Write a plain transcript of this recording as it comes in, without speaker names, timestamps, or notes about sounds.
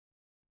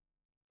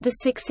The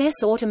Success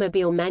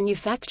Automobile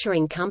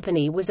Manufacturing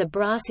Company was a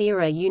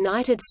brass-era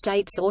United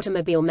States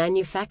automobile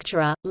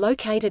manufacturer,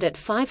 located at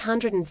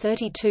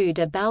 532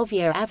 de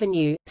Balvier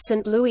Avenue,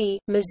 St. Louis,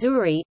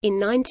 Missouri, in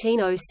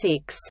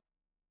 1906.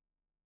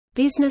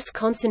 Business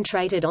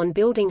concentrated on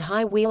building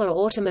high-wheeler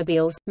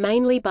automobiles,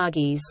 mainly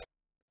buggies.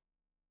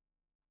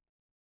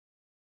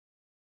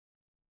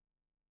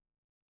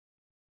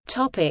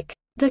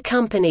 The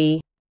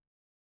company.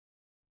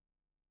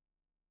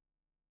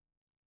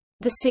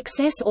 The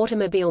Success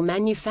Automobile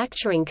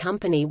Manufacturing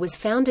Company was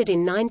founded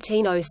in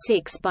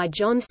 1906 by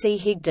John C.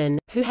 Higdon,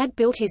 who had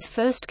built his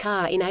first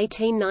car in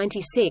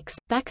 1896,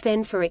 back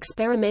then for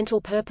experimental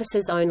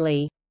purposes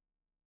only.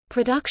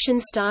 Production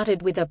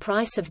started with a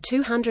price of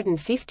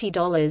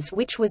 $250,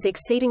 which was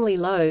exceedingly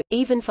low,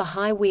 even for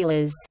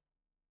high-wheelers.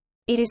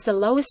 It is the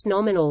lowest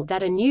nominal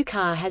that a new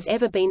car has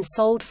ever been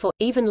sold for,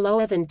 even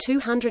lower than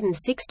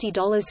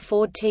 $260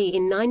 Ford T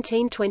in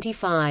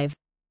 1925.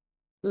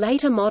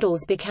 Later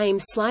models became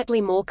slightly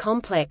more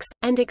complex,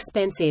 and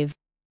expensive.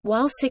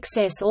 While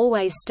Success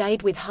always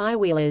stayed with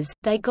high-wheelers,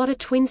 they got a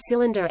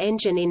twin-cylinder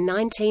engine in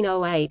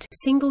 1908,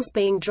 singles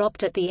being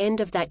dropped at the end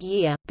of that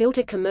year, built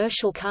a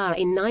commercial car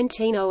in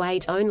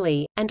 1908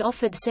 only, and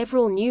offered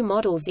several new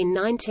models in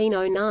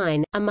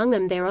 1909, among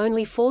them their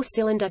only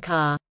four-cylinder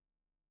car.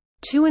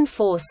 2- and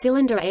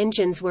 4-cylinder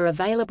engines were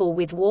available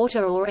with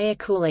water or air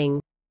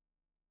cooling.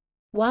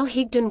 While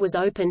Higdon was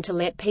open to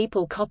let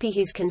people copy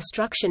his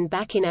construction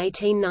back in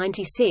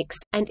 1896,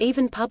 and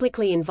even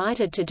publicly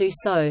invited to do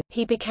so,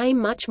 he became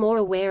much more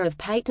aware of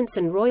patents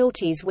and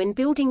royalties when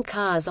building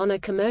cars on a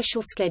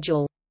commercial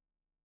schedule.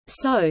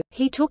 So,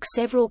 he took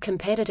several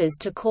competitors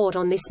to court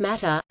on this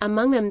matter,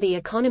 among them the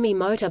Economy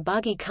Motor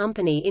Buggy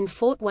Company in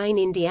Fort Wayne,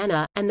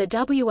 Indiana, and the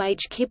W.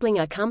 H.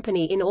 Kiplinger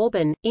Company in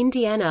Auburn,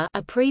 Indiana,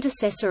 a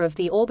predecessor of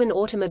the Auburn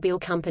Automobile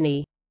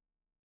Company.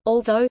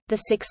 Although, the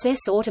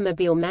Success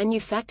Automobile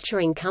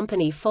Manufacturing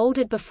Company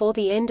folded before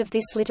the end of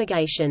this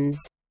litigations.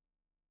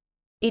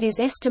 It is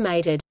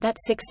estimated that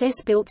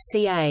Success built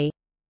ca.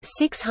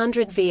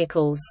 600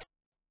 vehicles.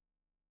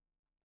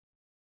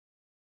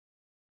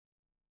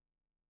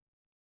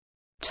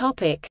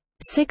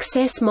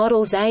 Success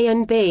Models A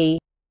and B.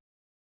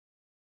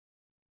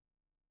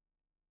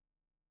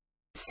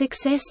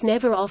 Success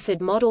never offered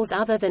models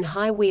other than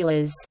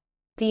high-wheelers.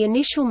 The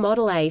initial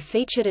Model A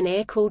featured an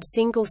air-cooled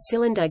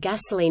single-cylinder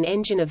gasoline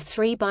engine of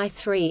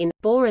 3x3 in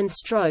bore and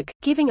stroke,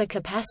 giving a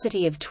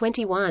capacity of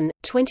 21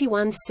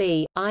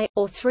 c.I.,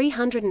 or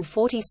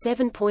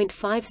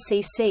 347.5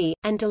 cc,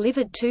 and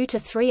delivered 2 to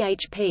 3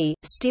 HP.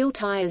 Steel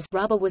tires,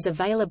 rubber was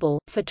available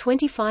for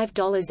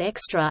 $25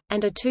 extra,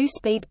 and a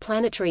 2-speed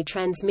planetary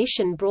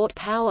transmission brought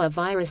power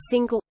via a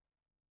single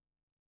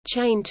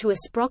chain to a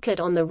sprocket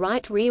on the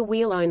right rear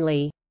wheel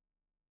only.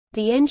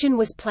 The engine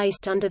was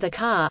placed under the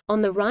car,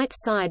 on the right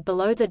side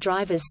below the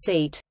driver's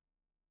seat.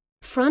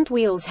 Front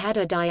wheels had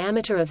a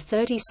diameter of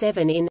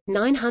 37 in,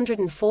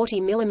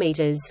 940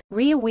 mm,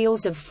 rear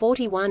wheels of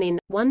 41 in,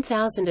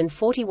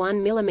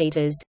 1041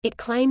 mm. It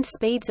claimed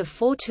speeds of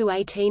 4 to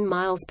 18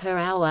 miles per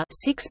hour,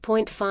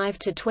 6.5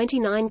 to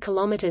 29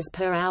 km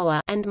per hour,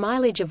 and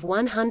mileage of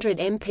 100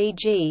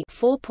 mpg,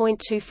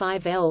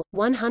 4.25 L,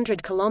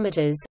 100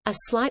 km. A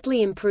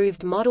slightly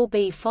improved Model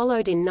B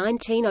followed in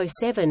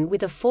 1907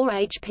 with a 4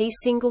 HP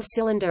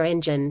single-cylinder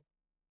engine.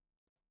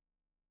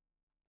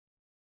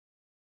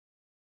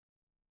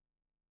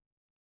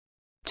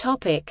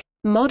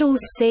 Models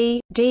C,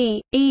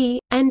 D, E,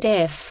 and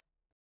F.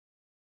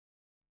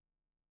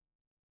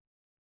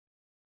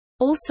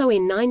 Also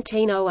in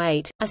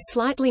 1908, a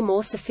slightly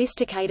more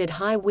sophisticated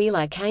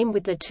high-wheeler came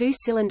with the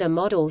 2-cylinder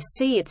Model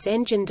C. Its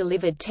engine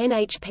delivered 10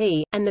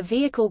 HP, and the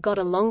vehicle got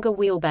a longer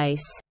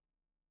wheelbase.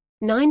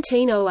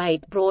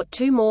 1908 brought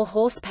 2 more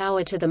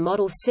horsepower to the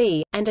Model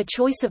C, and a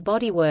choice of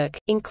bodywork,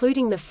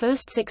 including the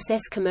first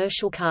Success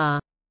commercial car.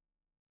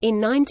 In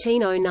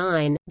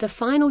 1909, the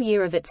final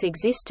year of its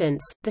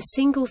existence, the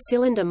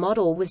single-cylinder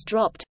model was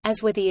dropped,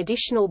 as were the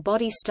additional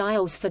body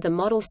styles for the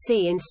Model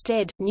C.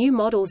 Instead, new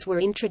models were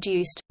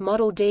introduced,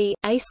 Model D,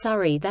 a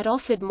Surrey that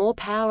offered more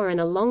power and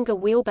a longer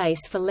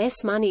wheelbase for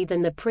less money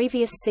than the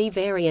previous C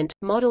variant,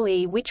 Model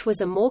E, which was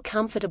a more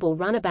comfortable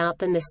runabout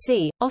than the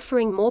C,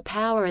 offering more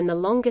power and the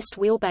longest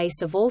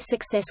wheelbase of all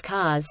Success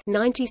cars,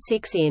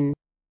 96 in.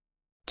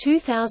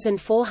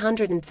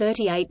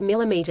 2,438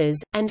 mm,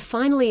 and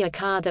finally a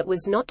car that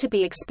was not to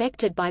be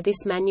expected by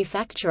this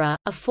manufacturer,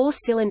 a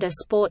 4-cylinder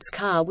sports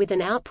car with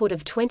an output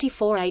of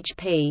 24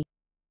 HP.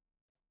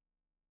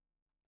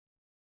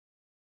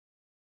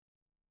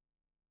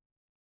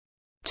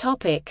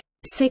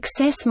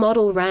 Success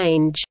model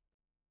range.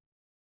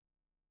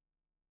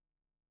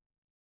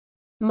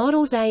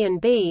 Models A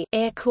and B,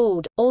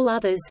 air-cooled, all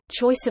others,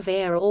 choice of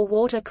air or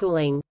water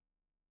cooling.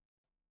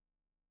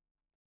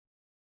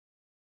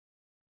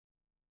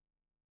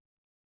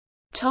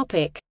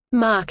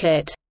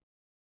 Market.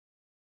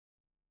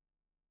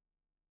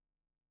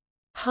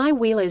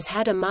 High-wheelers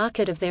had a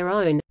market of their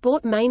own,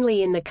 bought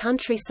mainly in the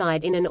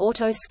countryside in an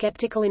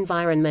auto-skeptical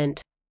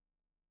environment.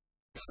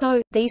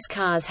 So, these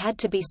cars had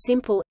to be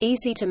simple,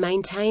 easy to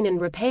maintain and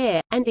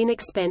repair, and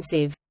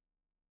inexpensive.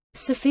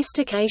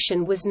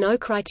 Sophistication was no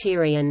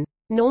criterion.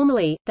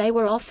 Normally, they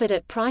were offered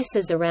at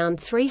prices around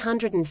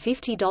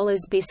 $350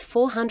 bis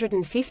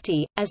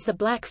 $450, as the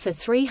Black for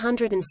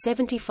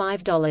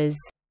 $375.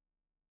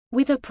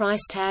 With a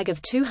price tag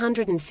of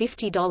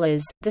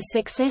 $250, the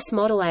Success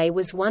Model A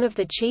was one of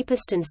the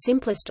cheapest and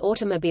simplest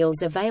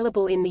automobiles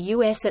available in the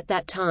U.S. at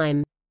that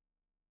time.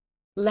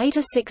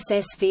 Later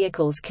Success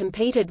vehicles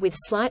competed with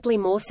slightly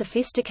more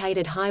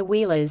sophisticated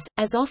high-wheelers,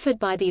 as offered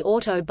by the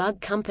Auto Bug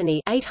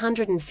Company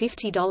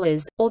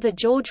 $850, or the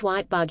George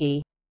White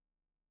Buggy.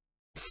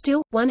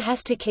 Still, one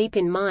has to keep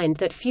in mind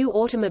that few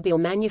automobile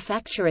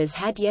manufacturers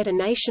had yet a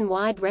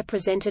nationwide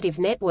representative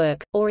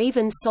network, or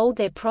even sold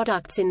their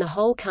products in the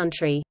whole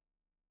country.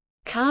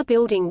 Car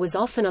building was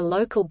often a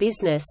local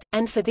business,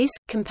 and for this,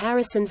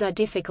 comparisons are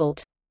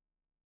difficult.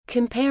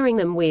 Comparing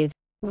them with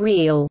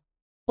real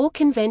or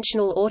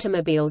conventional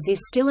automobiles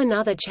is still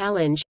another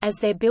challenge, as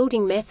their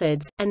building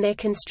methods, and their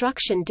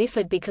construction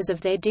differed because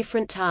of their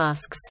different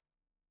tasks.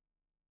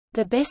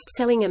 The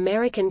best-selling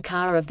American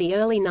car of the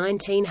early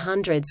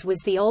 1900s was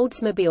the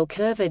Oldsmobile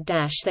Curved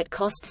Dash that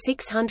cost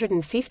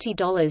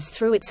 $650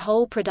 through its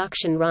whole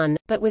production run,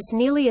 but was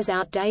nearly as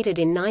outdated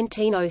in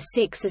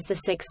 1906 as the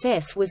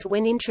Success was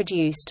when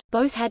introduced.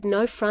 Both had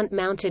no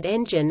front-mounted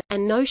engine,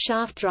 and no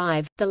shaft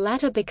drive, the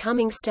latter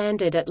becoming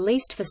standard at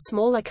least for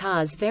smaller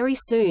cars very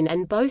soon,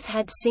 and both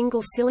had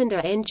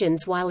single-cylinder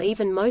engines while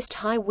even most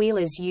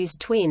high-wheelers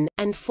used twin,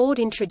 and Ford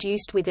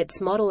introduced with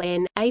its Model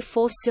N, a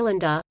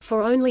four-cylinder,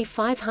 for only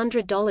 $500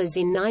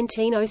 in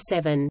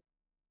 1907.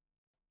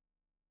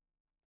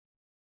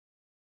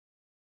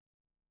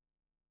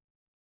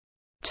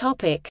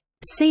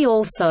 See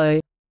also: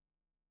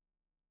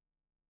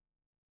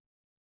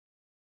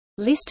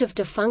 List of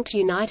defunct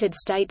United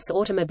States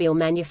automobile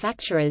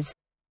manufacturers.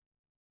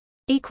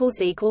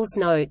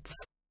 Notes